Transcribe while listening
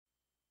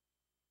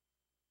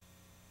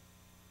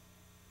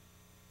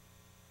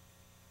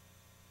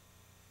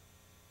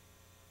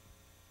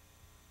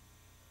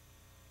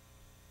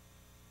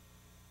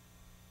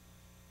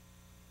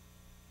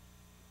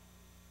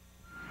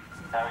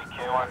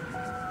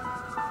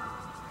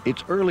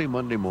It's early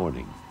Monday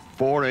morning,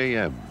 4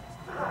 a.m.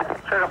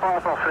 Check up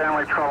also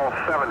family trouble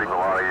 70. A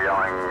lot of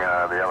yelling.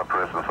 The other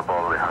person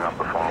supposedly hung up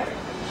the phone.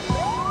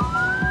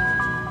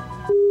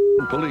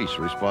 Police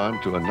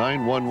respond to a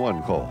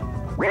 911 call.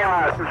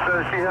 Yeah, she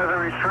says she has a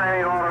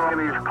restraining order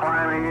and he's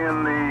climbing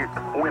in the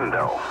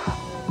window.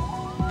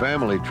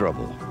 Family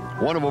trouble.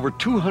 One of over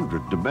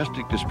 200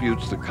 domestic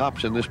disputes the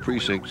cops in this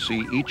precinct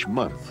see each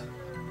month.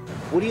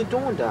 What are you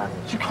doing down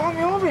here? She called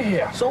me over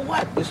here. So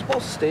what? We're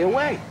supposed to stay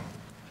away.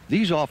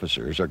 These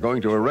officers are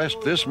going to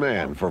arrest this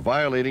man for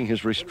violating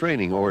his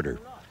restraining order.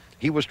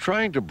 He was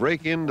trying to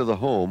break into the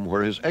home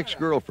where his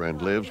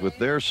ex-girlfriend lives with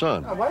their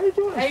son. Why are you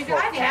doing this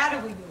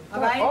for?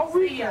 All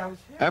weekend.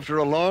 After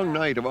a long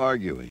night of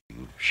arguing,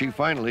 she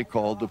finally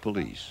called the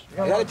police.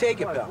 I gotta take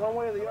it,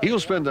 pal. He'll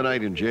spend the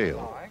night in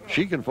jail.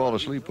 She can fall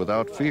asleep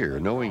without fear,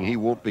 knowing he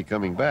won't be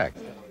coming back.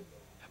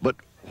 But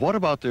what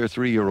about their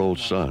 3-year-old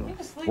son?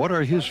 What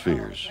are his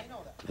fears?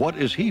 What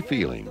is he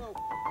feeling?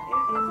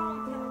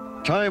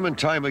 Time and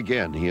time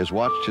again, he has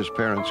watched his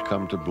parents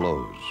come to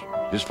blows.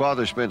 His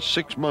father spent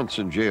 6 months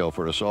in jail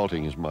for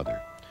assaulting his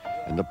mother,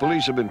 and the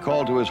police have been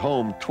called to his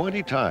home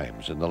 20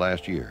 times in the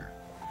last year.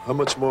 How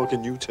much more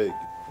can you take?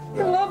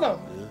 You love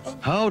him.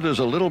 How does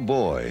a little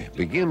boy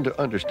begin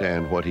to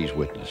understand what he's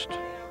witnessed?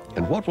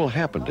 And what will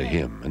happen to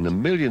him and the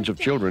millions of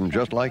children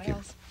just like him?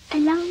 I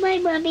love my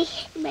mommy,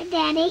 my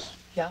daddy.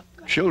 Yeah.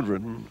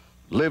 Children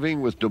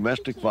living with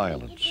domestic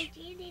violence.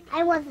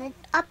 I wasn't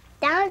up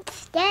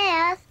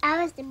downstairs.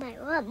 I was in my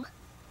room.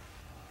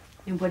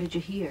 And what did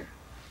you hear?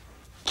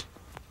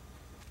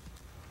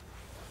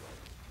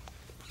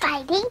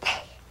 Fighting.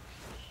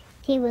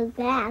 He was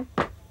bad.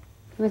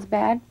 He was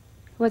bad?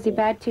 Was he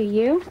bad to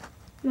you?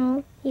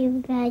 No, he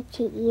was bad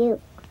to you.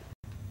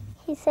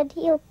 He said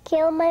he'll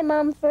kill my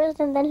mom first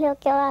and then he'll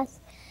kill us.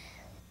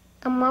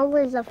 I'm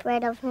always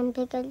afraid of him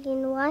because you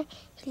know why?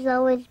 He's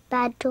always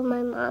bad to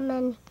my mom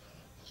and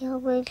he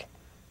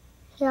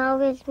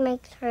always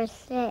makes her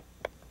sick.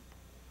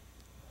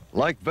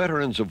 Like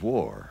veterans of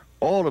war,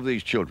 all of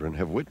these children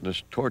have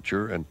witnessed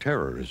torture and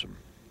terrorism.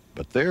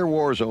 But their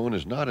war zone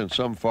is not in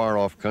some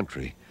far-off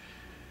country.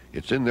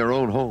 It's in their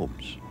own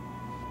homes.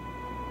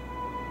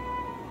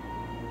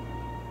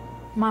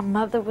 My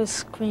mother was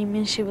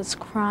screaming, she was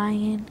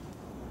crying.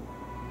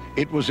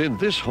 It was in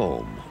this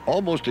home,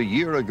 almost a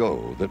year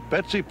ago, that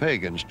Betsy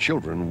Pagan's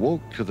children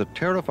woke to the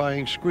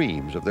terrifying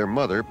screams of their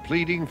mother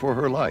pleading for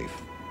her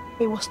life.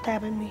 He was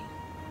stabbing me.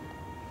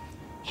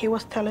 He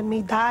was telling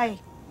me, die.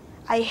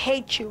 I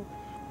hate you.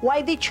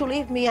 Why did you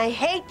leave me? I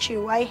hate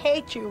you. I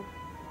hate you.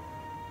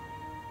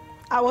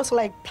 I was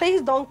like,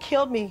 please don't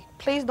kill me.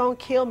 Please don't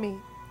kill me.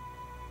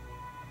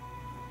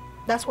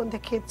 That's when the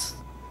kids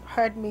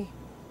heard me.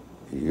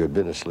 You had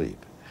been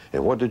asleep.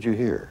 And what did you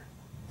hear?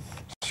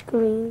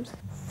 Screams,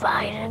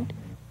 fighting.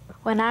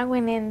 When I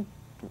went in,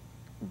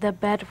 the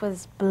bed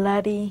was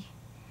bloody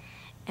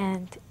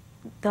and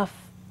the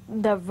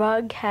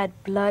rug had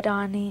blood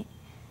on it.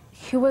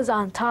 He was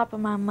on top of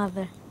my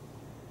mother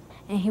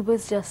and he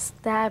was just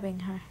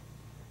stabbing her.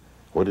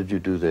 What did you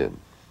do then?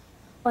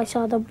 I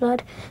saw the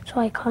blood, so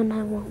I called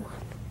 911.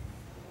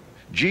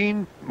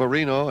 Jean,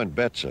 Marino, and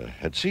Betsa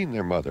had seen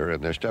their mother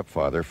and their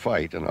stepfather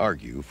fight and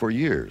argue for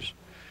years.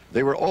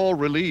 They were all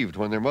relieved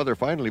when their mother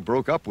finally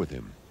broke up with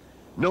him.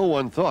 No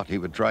one thought he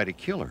would try to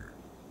kill her.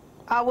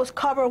 I was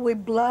covered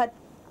with blood.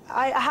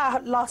 I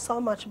had lost so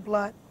much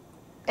blood.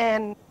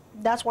 And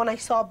that's when I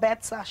saw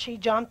Betsa. She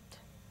jumped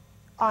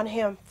on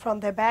him from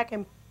the back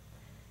and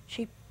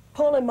she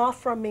pulled him off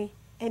from me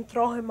and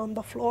threw him on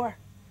the floor.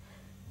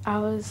 I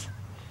was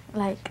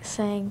like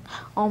saying,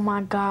 oh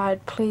my God,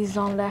 please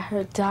don't let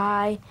her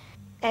die.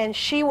 And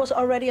she was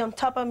already on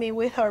top of me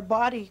with her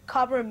body,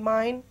 covering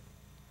mine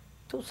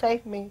to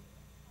save me.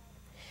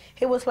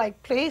 He was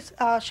like, please,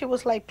 she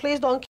was like, please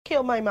don't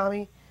kill my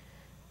mommy.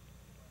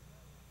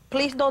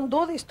 Please don't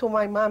do this to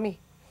my mommy.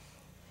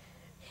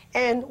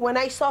 And when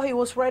I saw he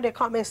was ready to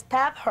come and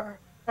stab her,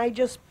 I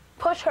just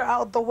pushed her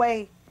out the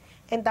way.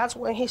 And that's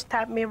when he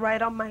stabbed me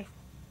right on my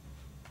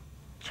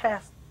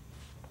chest.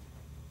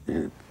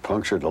 You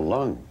punctured a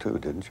lung, too,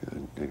 didn't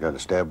you? You got a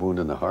stab wound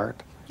in the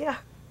heart? Yeah.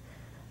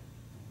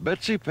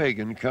 Betsy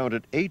Pagan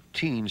counted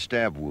 18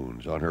 stab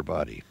wounds on her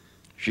body.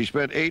 She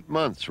spent 8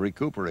 months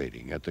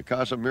recuperating at the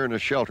Casa Mirna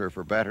shelter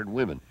for battered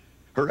women.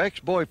 Her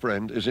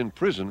ex-boyfriend is in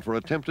prison for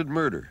attempted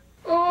murder.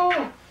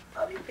 Oh,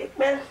 big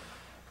man.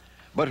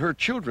 But her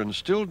children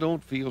still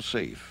don't feel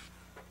safe.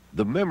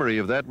 The memory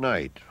of that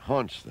night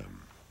haunts them.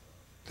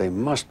 They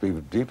must be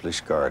deeply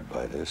scarred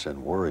by this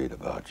and worried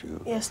about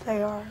you. Yes,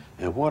 they are.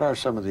 And what are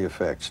some of the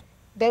effects?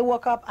 They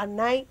woke up at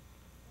night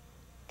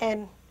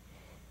and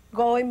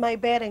go in my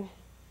bed and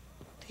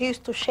he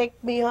used to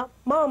shake me up.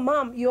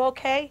 Mom, you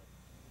okay?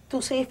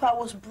 To see if I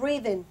was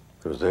breathing.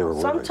 Because they were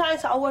worried.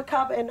 Sometimes I wake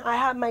up and I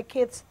have my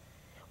kids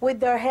with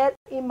their head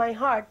in my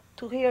heart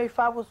to hear if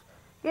I was,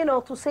 you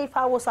know, to see if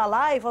I was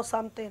alive or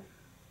something.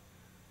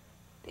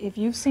 If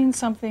you've seen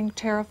something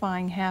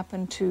terrifying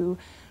happen to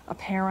a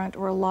parent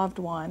or a loved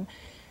one,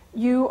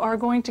 you are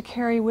going to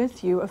carry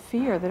with you a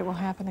fear that it will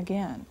happen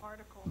again.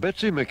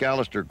 Betsy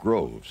McAllister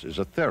Groves is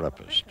a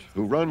therapist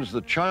who runs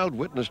the Child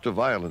Witness to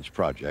Violence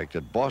Project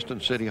at Boston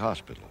City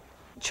Hospital.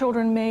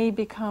 Children may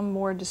become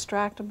more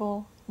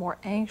distractible, more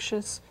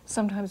anxious,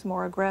 sometimes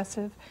more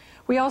aggressive.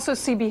 We also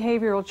see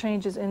behavioral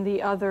changes in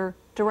the other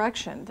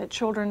direction, that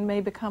children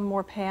may become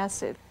more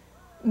passive,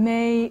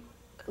 may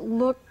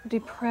look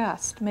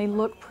depressed, may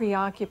look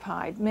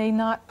preoccupied, may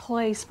not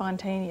play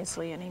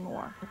spontaneously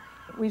anymore.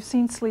 We've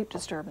seen sleep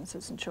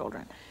disturbances in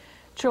children.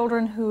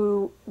 Children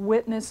who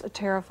witness a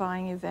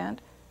terrifying event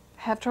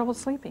have trouble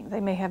sleeping. They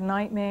may have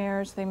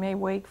nightmares, they may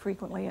wake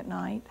frequently at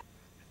night.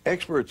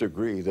 Experts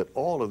agree that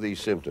all of these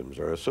symptoms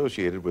are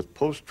associated with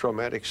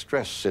post-traumatic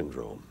stress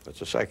syndrome.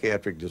 That's a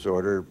psychiatric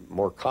disorder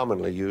more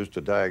commonly used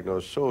to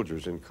diagnose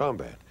soldiers in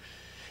combat.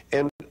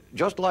 And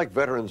just like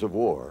veterans of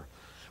war,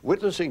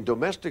 witnessing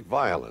domestic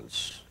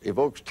violence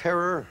evokes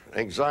terror,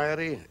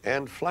 anxiety,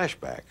 and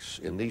flashbacks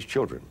in these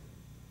children.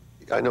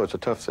 I know it's a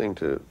tough thing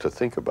to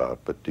think about,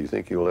 but do you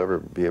think you'll ever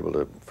be able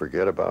to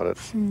forget about it?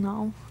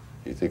 No.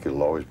 Do you think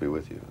it'll always be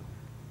with you?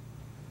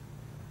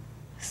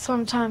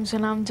 Sometimes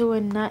when I'm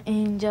doing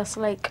nothing, just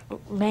like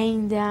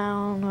laying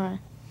down or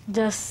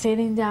just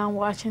sitting down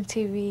watching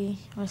TV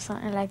or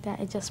something like that,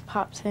 it just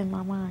pops in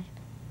my mind.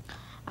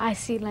 I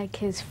see like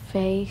his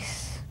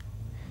face,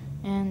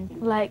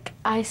 and like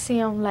I see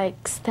him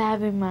like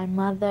stabbing my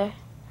mother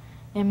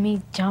and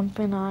me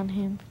jumping on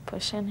him,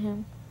 pushing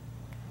him.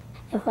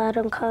 If I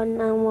don't call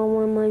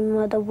 911, my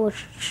mother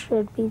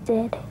should be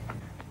dead.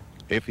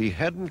 If he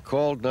hadn't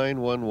called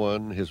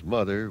 911, his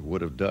mother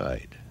would have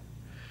died.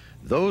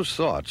 Those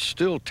thoughts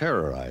still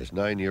terrorize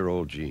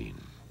 9-year-old Jean.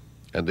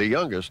 And the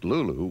youngest,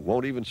 Lulu,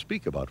 won't even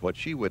speak about what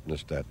she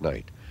witnessed that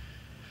night.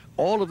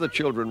 All of the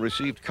children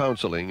received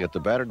counseling at the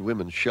Battered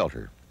Women's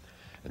Shelter,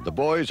 and the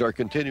boys are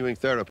continuing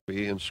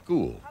therapy in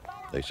school.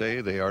 They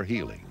say they are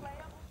healing.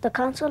 The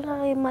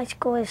counselor in my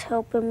school is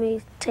helping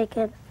me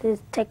taking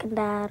that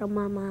out of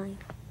my mind.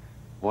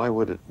 Why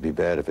would it be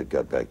bad if it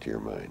got back to your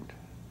mind?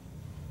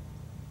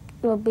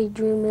 I'll be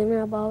dreaming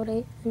about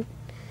it.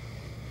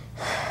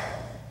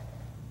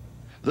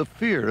 The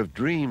fear of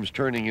dreams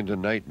turning into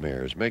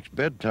nightmares makes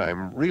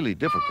bedtime really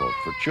difficult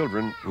for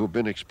children who've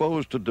been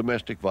exposed to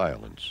domestic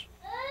violence.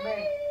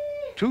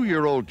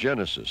 2-year-old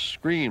Genesis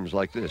screams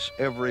like this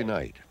every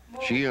night.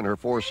 She and her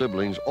 4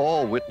 siblings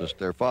all witnessed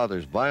their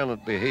father's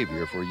violent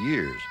behavior for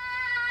years.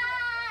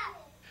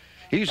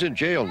 He's in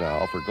jail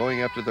now for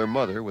going after their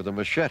mother with a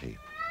machete.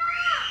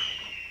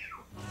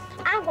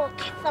 I will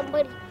kick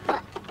somebody's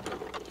butt.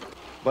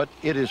 But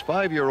it is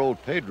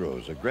 5-year-old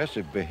Pedro's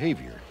aggressive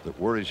behavior that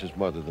worries his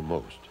mother the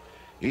most.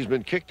 He's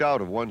been kicked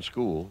out of one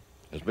school,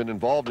 has been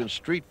involved in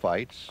street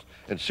fights,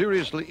 and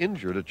seriously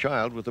injured a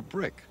child with a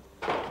brick.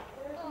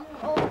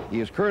 He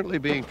is currently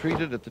being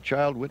treated at the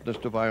Child Witness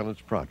to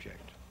Violence Project.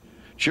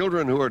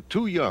 Children who are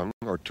too young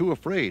or too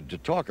afraid to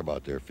talk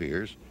about their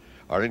fears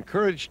are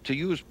encouraged to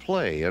use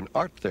play and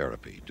art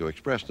therapy to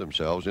express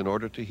themselves in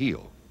order to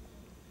heal.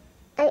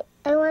 I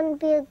want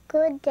to be a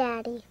good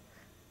daddy.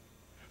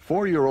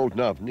 4-year-old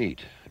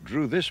Navneet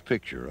drew this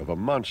picture of a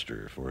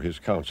monster for his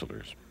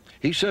counselors.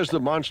 He says the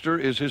monster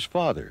is his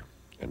father,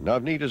 and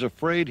Navneet is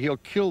afraid he'll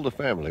kill the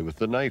family with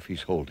the knife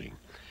he's holding.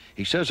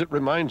 He says it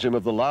reminds him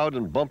of the loud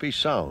and bumpy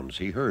sounds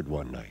he heard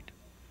one night.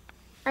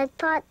 I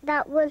thought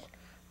that was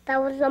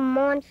a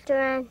monster,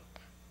 and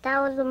that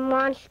was a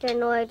monster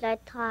noise, I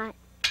thought.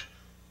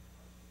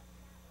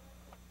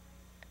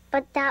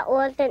 But that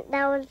wasn't,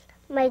 that was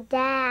my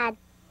dad.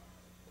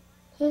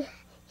 He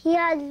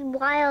has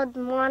wild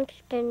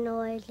monster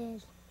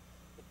noises.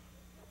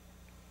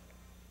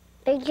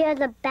 He has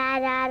a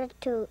bad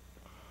attitude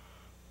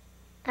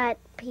at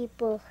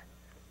people.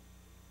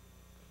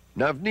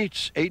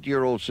 Navneet's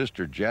 8-year-old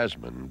sister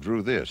Jasmine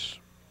drew this.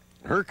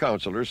 Her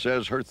counselor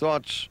says her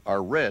thoughts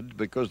are red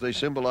because they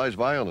symbolize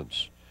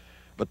violence.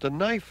 But the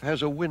knife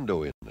has a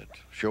window in it,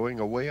 showing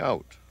a way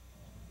out.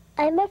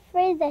 I'm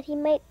afraid that he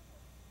might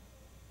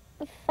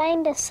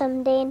find us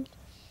someday and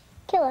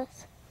kill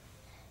us.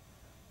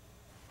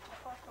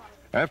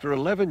 After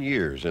 11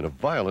 years in a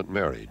violent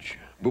marriage,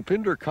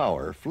 Bhupinder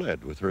Kaur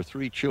fled with her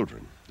 3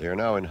 children. They are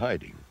now in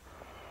hiding.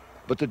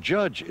 But the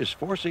judge is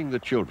forcing the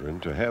children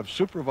to have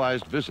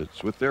supervised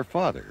visits with their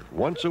father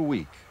once a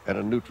week at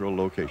a neutral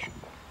location.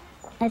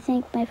 I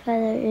think my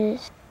father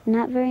is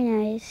not very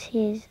nice.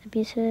 He's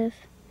abusive.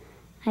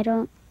 I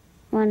don't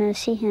want to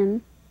see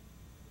him.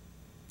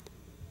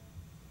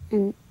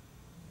 And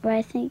what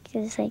I think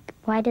is like,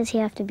 why does he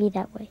have to be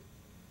that way?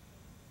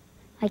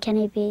 Why can't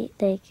he be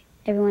like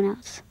everyone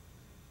else?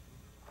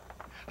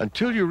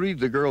 Until you read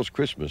the girls'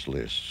 Christmas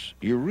lists,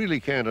 you really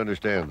can't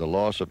understand the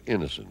loss of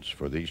innocence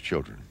for these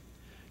children.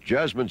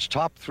 Jasmine's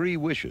top 3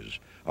 wishes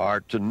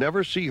are to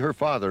never see her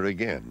father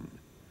again,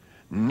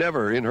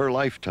 never in her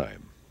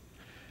lifetime.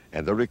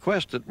 And the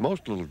request that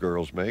most little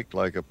girls make,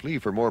 like a plea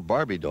for more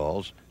Barbie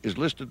dolls, is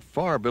listed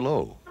far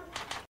below.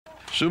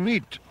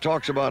 Sumit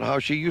talks about how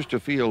she used to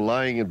feel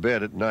lying in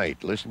bed at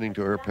night, listening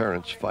to her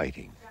parents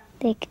fighting.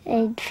 Like,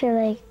 I'd feel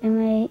like in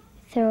my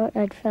throat,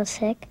 I'd feel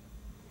sick.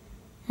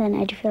 Then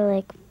I'd feel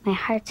like my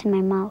heart's in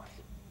my mouth.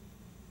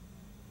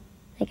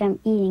 like I'm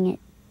eating it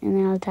and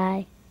then I'll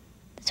die.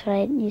 That's what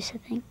I used to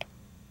think.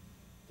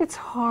 It's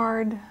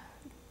hard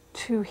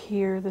to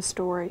hear the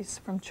stories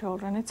from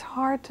children. It's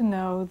hard to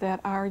know that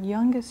our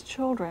youngest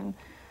children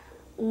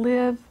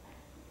live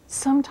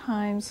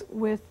sometimes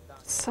with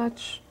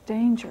such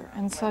danger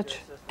and such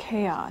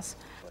chaos.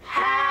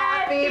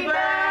 Happy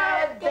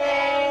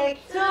birthday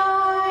to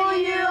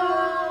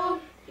you.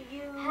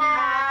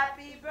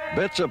 Happy birthday.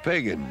 Betsa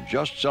Pagan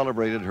just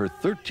celebrated her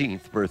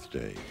 13th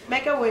birthday.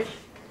 Make a wish.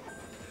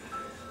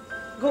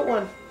 Good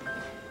one.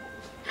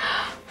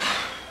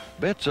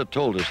 Betsa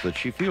told us that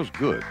she feels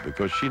good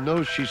because she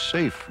knows she's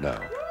safe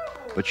now.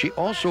 But she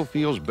also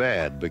feels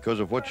bad because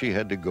of what she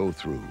had to go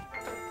through.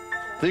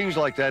 Things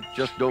like that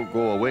just don't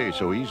go away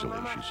so easily,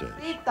 she says.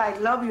 I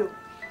love you.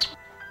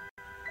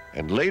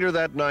 And later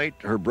that night,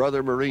 her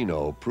brother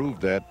Marino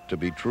proved that to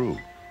be true.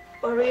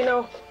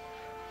 Marino,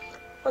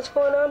 what's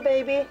going on,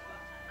 baby?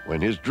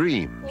 When his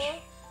dreams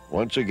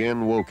once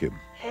again woke him.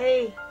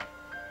 Hey,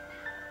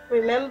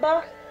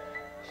 remember?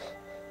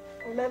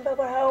 Remember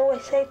what I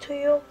always say to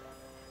you?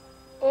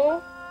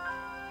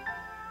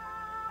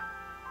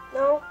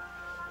 No?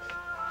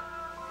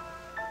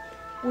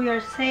 We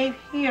are safe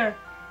here.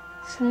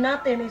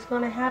 Nothing is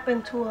gonna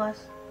happen to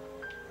us.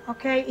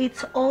 Okay?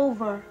 It's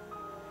over.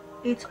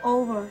 It's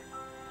over.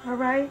 All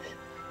right?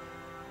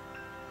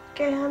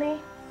 Okay, honey?